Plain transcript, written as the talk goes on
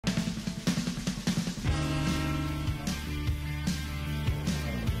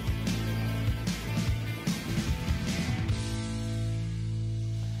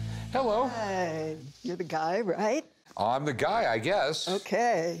Hello. Hey, you're the guy, right? I'm the guy, I guess.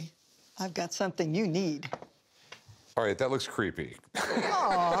 Okay. I've got something you need. All right, that looks creepy.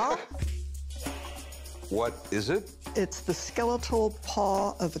 Aww. What is it? It's the skeletal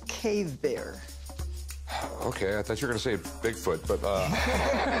paw of a cave bear. Okay, I thought you were going to say Bigfoot, but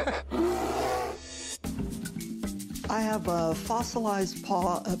I have a fossilized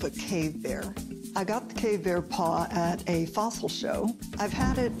paw of a cave bear. I got the cave bear paw at a fossil show. I've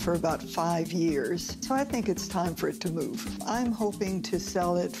had it for about 5 years, so I think it's time for it to move. I'm hoping to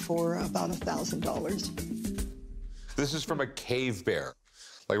sell it for about $1,000. This is from a cave bear.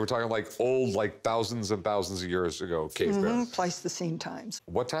 Like we're talking like old, like thousands and thousands of years ago cave bear. Pleistocene times.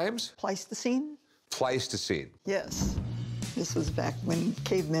 What times? Pleistocene? Pleistocene. Yes. This was back when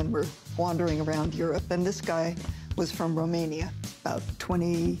cavemen were wandering around Europe, and this guy was from Romania, about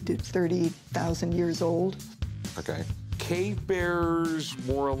 20 to 30,000 years old. Okay. Cave bears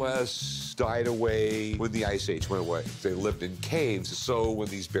more or less died away when the Ice Age went away. They lived in caves, so when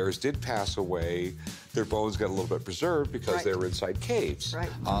these bears did pass away, their bones got a little bit preserved because they were inside caves. Right.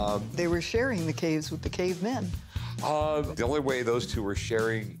 They were sharing the caves with the cavemen. The only way those two were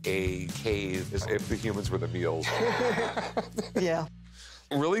sharing a cave is if the humans were the meals. Yeah.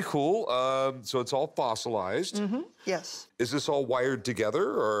 Really cool. So it's all fossilized. Yes. Is this all wired together,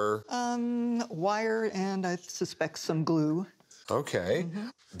 or? Wire and I suspect some glue. Okay.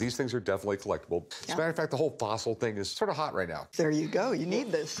 These things are definitely collectible. As a matter of fact, the whole fossil thing is sort of hot right now. There you go. You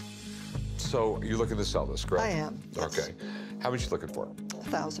need this. So you're looking to sell this, correct? I am. Yes. Okay. How much are you looking for?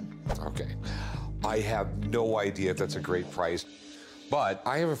 1,000. Okay. I have no idea if that's a great price, but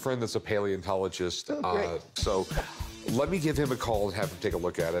I have a friend that's a paleontologist. Oh, great. So let me give him a call and have him take a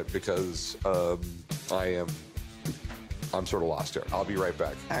look at it because I'm sort of lost here. I'll be right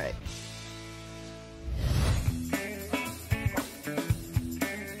back. All right.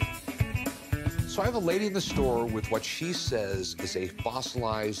 So I have a lady in the store with what she says is a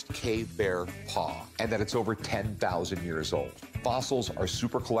fossilized cave bear paw, and that it's over 10,000 years old. Fossils are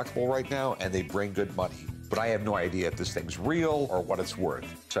super collectible right now, and they bring good money. But I have no idea if this thing's real or what it's worth.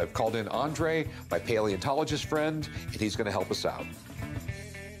 So I've called in Andre, my paleontologist friend, and he's gonna help us out.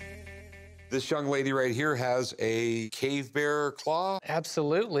 This young lady right here has a cave bear claw.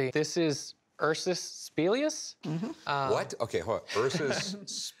 Absolutely. This is Ursus speleus. What? Okay, hold on. Ursus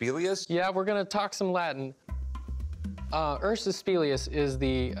speleus? Yeah, we're gonna talk some Latin. Ursus speleus is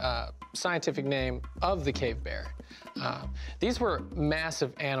the scientific name of the cave bear. These were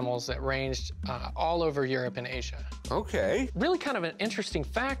massive animals that ranged all over Europe and Asia. Okay. Really kind of an interesting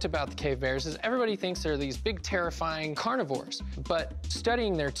fact about the cave bears is everybody thinks they're these big, terrifying carnivores. But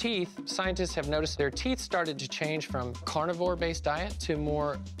studying their teeth, scientists have noticed their teeth started to change from carnivore-based diet to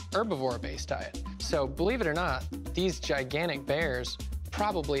more herbivore-based diet. So believe it or not, these gigantic bears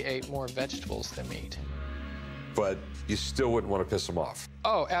probably ate more vegetables than meat. But you still wouldn't want to piss them off.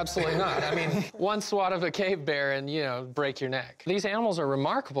 Oh, absolutely not. I mean, one swat of a cave bear and, you know, break your neck. These animals are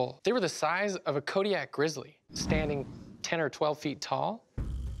remarkable. They were the size of a Kodiak grizzly, standing 10 or 12 feet tall.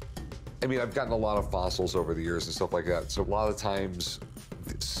 I mean, I've gotten a lot of fossils over the years and stuff like that, so a lot of times,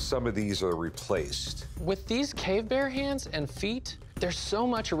 some of these are replaced. With these cave bear hands and feet, there's so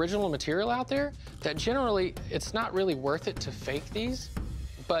much original material out there that generally it's not really worth it to fake these,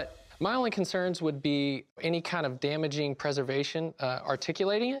 but my only concerns would be any kind of damaging preservation,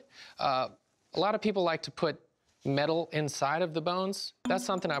 articulating it. A lot of people like to put metal inside of the bones. That's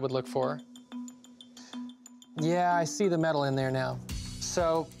something I would look for. Yeah, I see the metal in there now.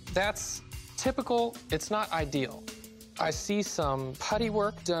 So that's typical, it's not ideal. I see some putty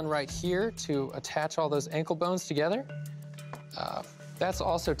work done right here to attach all those ankle bones together. That's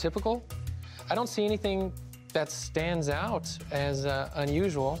also typical. I don't see anything that stands out as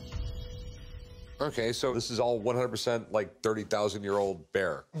unusual. Okay, so this is all 100% like 30,000-year-old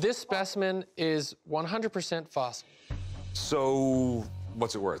bear. This specimen is 100% fossil. So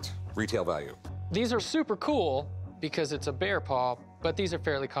what's it worth? Retail value? These are super cool because it's a bear paw, but these are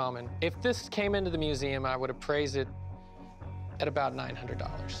fairly common. If this came into the museum, I would appraise it at about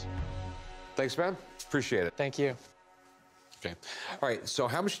 $900. Thanks, man. Appreciate it. Thank you. Okay. All right, so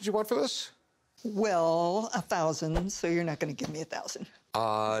how much did you want for this? Well, 1,000, so you're not going to give me 1,000.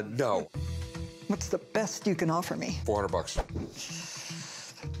 No. What's the best you can offer me? 400 bucks.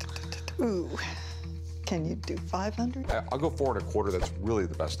 Ooh. Can you do 500? I'll go 4 1/4. That's really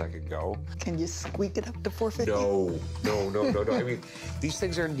the best I can go. Can you squeak it up to 450? No. I mean, these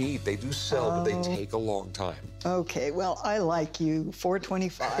things are neat. They do sell, but they take a long time. Okay, well, I like you.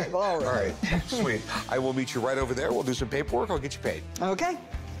 425. All right. All right, sweet. I will meet you right over there. We'll do some paperwork. I'll get you paid. Okay.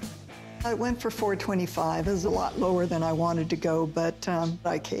 I went for $425. It was a lot lower than I wanted to go, but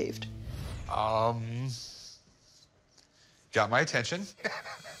I caved. Got my attention.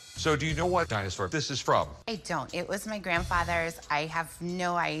 So do you know what dinosaur this is from? I don't. It was my grandfather's. I have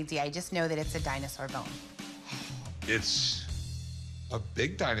no idea. I just know that it's a dinosaur bone. It's a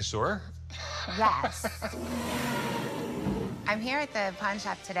big dinosaur. Yes. I'm here at the pawn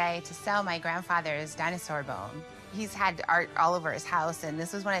shop today to sell my grandfather's dinosaur bone. He's had art all over his house, and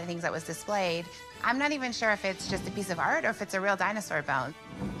this was one of the things that was displayed. I'm not even sure if it's just a piece of art or if it's a real dinosaur bone.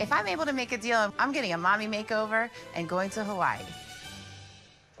 If I'm able to make a deal, I'm getting a mommy makeover and going to Hawaii.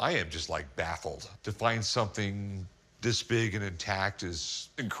 I am just like baffled. To find something this big and intact is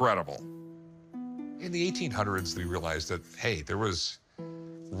incredible. In the 1800s, we realized that, hey, there was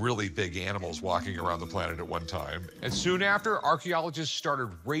really big animals walking around the planet at one time. And soon after, archaeologists started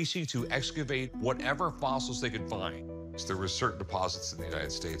racing to excavate whatever fossils they could find. So there were certain deposits in the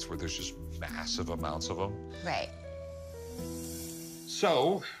United States where there's just massive amounts of them. Right.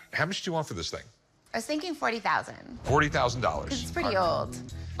 So, how much do you want for this thing? I was thinking $40,000. $40,000. It's pretty old.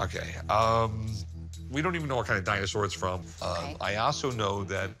 Okay. We don't even know what kind of dinosaur it's from. Okay. I also know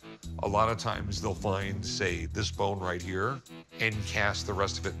that a lot of times they'll find, say, this bone right here and cast the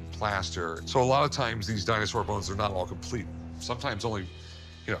rest of it in plaster. So a lot of times these dinosaur bones are not all complete. Sometimes only,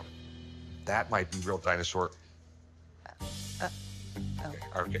 you know, that might be real dinosaur. Okay,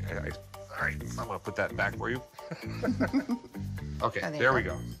 all right, I'm gonna put that back for you. Okay, there we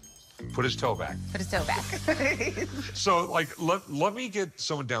go. Put his toe back. Put his toe back. So, like, let me get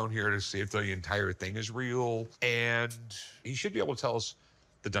someone down here to see if the entire thing is real, and he should be able to tell us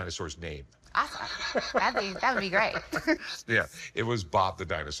the dinosaur's name. Awesome. That would be great. Yeah, it was Bob the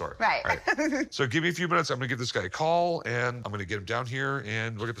dinosaur. Right. All right. So give me a few minutes. I'm gonna give this guy a call, and I'm gonna get him down here,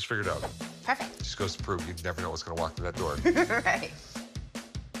 and we'll get this figured out. Perfect. Just goes to prove you never know what's gonna walk through that door. Right.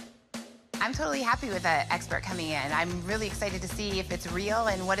 I'm totally happy with an expert coming in. I'm really excited to see if it's real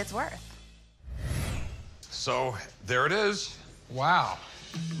and what it's worth. So there it is. Wow.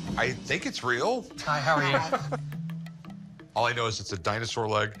 I think it's real. Hi, how are you? All I know is it's a dinosaur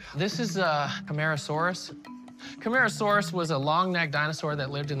leg. This is Camarasaurus. Camarasaurus was a long-necked dinosaur that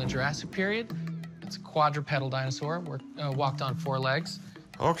lived in the Jurassic period. It's a quadrupedal dinosaur, walked on 4 legs.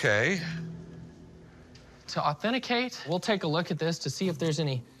 Okay. To authenticate, we'll take a look at this to see if there's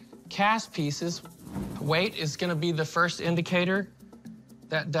any cast pieces. Weight is gonna be the first indicator.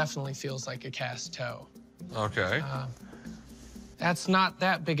 That definitely feels like a cast toe. Okay. That's not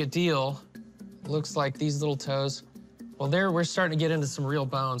that big a deal. Looks like these little toes. Well, there we're starting to get into some real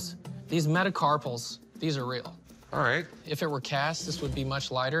bones. These metacarpals, these are real. All right. If it were cast, this would be much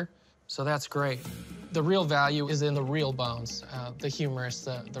lighter, so that's great. The real value is in the real bones, the humerus,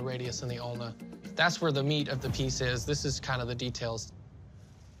 the radius, and the ulna. That's where the meat of the piece is. This is kind of the details.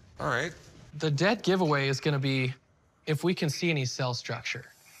 All right. The dead giveaway is gonna be if we can see any cell structure.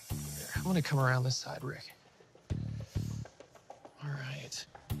 I'm gonna come around this side, Rick. All right.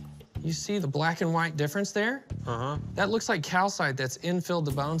 You see the black and white difference there? Uh-huh. That looks like calcite that's infilled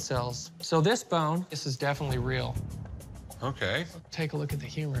the bone cells. So this bone, this is definitely real. Okay. Take a look at the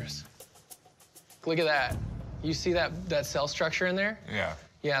humerus. Look at that. You see that cell structure in there? Yeah.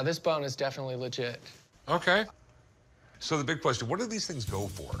 Yeah, this bone is definitely legit. Okay. So the big question, what do these things go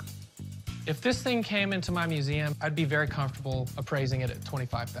for? If this thing came into my museum, I'd be very comfortable appraising it at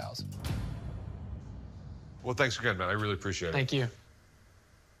 $25,000. Well, thanks again, man. I really appreciate it. Thank you.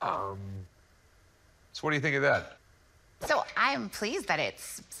 So what do you think of that? So I'm pleased that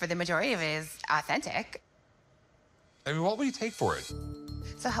it's, for the majority of it, is authentic. I mean, what would you take for it?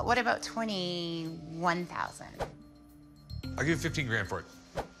 So what about 21,000? I'll give you 15 grand for it.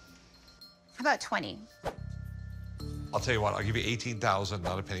 How about 20? I'll tell you what, I'll give you 18,000,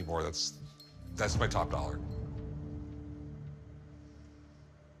 not a penny more. That's my top dollar.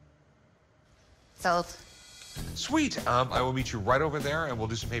 Sold. Sweet. I will meet you right over there, and we'll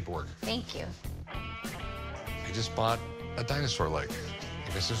do some paperwork. Thank you. I just bought a dinosaur leg.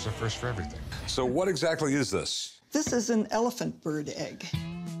 I guess there's a first for everything. So what exactly is this? This is an elephant bird egg.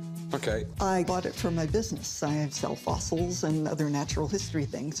 Okay. I bought it for my business. I sell fossils and other natural history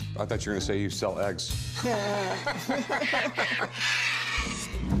things. I thought you were going to say you sell eggs.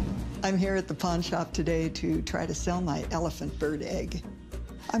 I'm here at the pawn shop today to try to sell my elephant bird egg.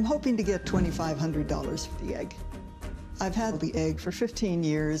 I'm hoping to get $2,500 for the egg. I've had the egg for 15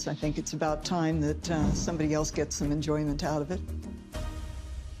 years. I think it's about time that somebody else gets some enjoyment out of it.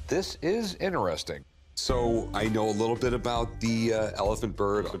 This is interesting. So I know a little bit about the elephant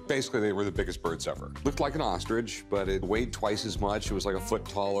bird, but basically they were the biggest birds ever. Looked like an ostrich, but it weighed twice as much. It was like a foot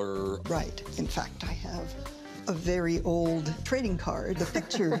taller. Right. In fact, I have a very old trading card, the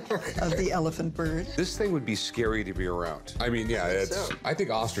picture of the elephant bird. This thing would be scary to be around. I mean, yeah, I think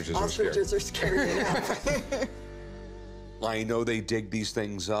ostriches are scary. Ostriches are scary enough. I know they dig these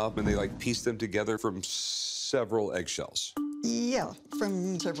things up and they like piece them together from several eggshells. Yeah,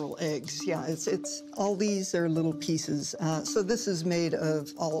 from several eggs. Yeah, it's all these are little pieces. So this is made of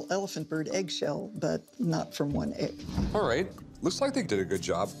all elephant bird eggshell, but not from one egg. All right, looks like they did a good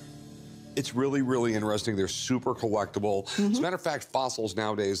job. It's really, really interesting. They're super collectible. As a matter of fact, fossils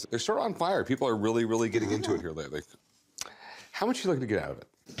nowadays, they're sort of on fire. People are really, really getting into it here lately. How much are you looking to get out of it?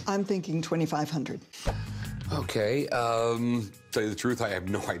 I'm thinking $2,500. Okay, tell you the truth, I have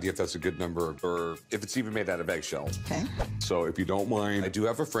no idea if that's a good number or if it's even made out of eggshell. Okay. So if you don't mind, I do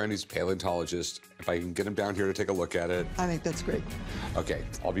have a friend, he's a paleontologist. If I can get him down here to take a look at it. I think that's great. Okay,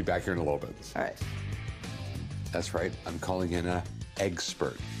 I'll be back here in a little bit. All right. That's right, I'm calling in an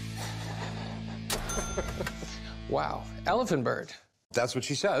expert. Wow, elephant bird. That's what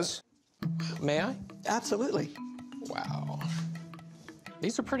she says. May I? Absolutely. Wow.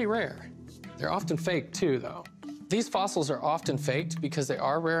 These are pretty rare. They're often faked too, though. These fossils are often faked because they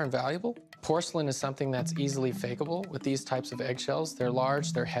are rare and valuable. Porcelain is something that's easily fakeable with these types of eggshells. They're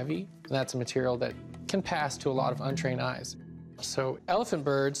large, they're heavy, and that's a material that can pass to a lot of untrained eyes. So elephant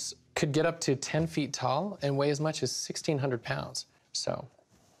birds could get up to 10 feet tall and weigh as much as 1,600 pounds. So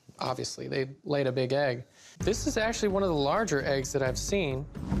obviously they laid a big egg. This is actually one of the larger eggs that I've seen.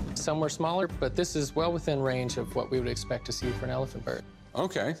 Some were smaller, but this is well within range of what we would expect to see for an elephant bird.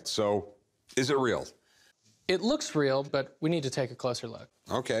 Okay, so is it real? It looks real, but we need to take a closer look.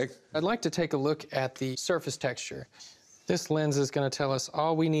 Okay. I'd like to take a look at the surface texture. This lens is going to tell us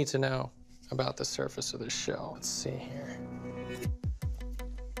all we need to know about the surface of the shell. Let's see here.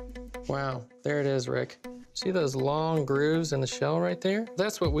 Wow, there it is, Rick. See those long grooves in the shell right there?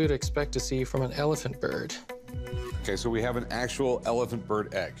 That's what we would expect to see from an elephant bird. Okay, so we have an actual elephant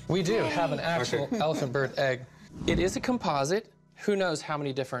bird egg. We do have an actual elephant bird egg. It is a composite. Who knows how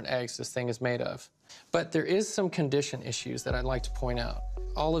many different eggs this thing is made of? But there is some condition issues that I'd like to point out.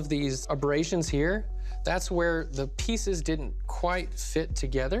 All of these abrasions here, that's where the pieces didn't quite fit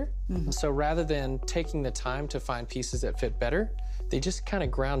together. So rather than taking the time to find pieces that fit better, they just kind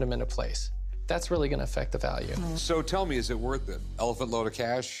of ground them into place. That's really going to affect the value. So tell me, is it worth it? Elephant load of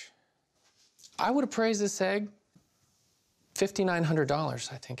cash? I would appraise this egg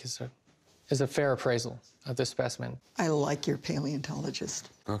 $5,900, I think is a fair appraisal of this specimen. I like your paleontologist.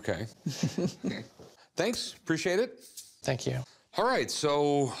 Okay. Thanks, appreciate it. Thank you. All right,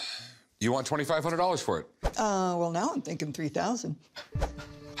 so you want $2,500 for it? Well, now I'm thinking $3,000.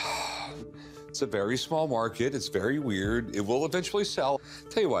 It's a very small market. It's very weird. It will eventually sell.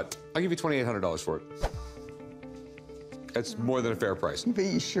 Tell you what, I'll give you $2,800 for it. That's more than a fair price. But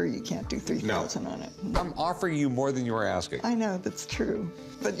you sure you can't do $3,000 on it? I'm offering you more than you were asking. I know, that's true.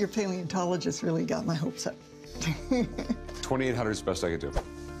 But your paleontologist really got my hopes up. $2,800 is the best I could do.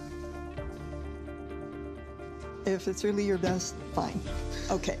 If it's really your best, fine.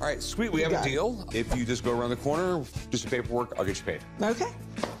 Okay. All right, sweet, we have a deal. If you just go around the corner, do some paperwork, I'll get you paid. Okay.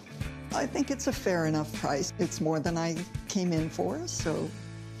 I think it's a fair enough price. It's more than I came in for, so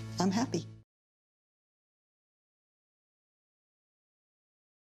I'm happy.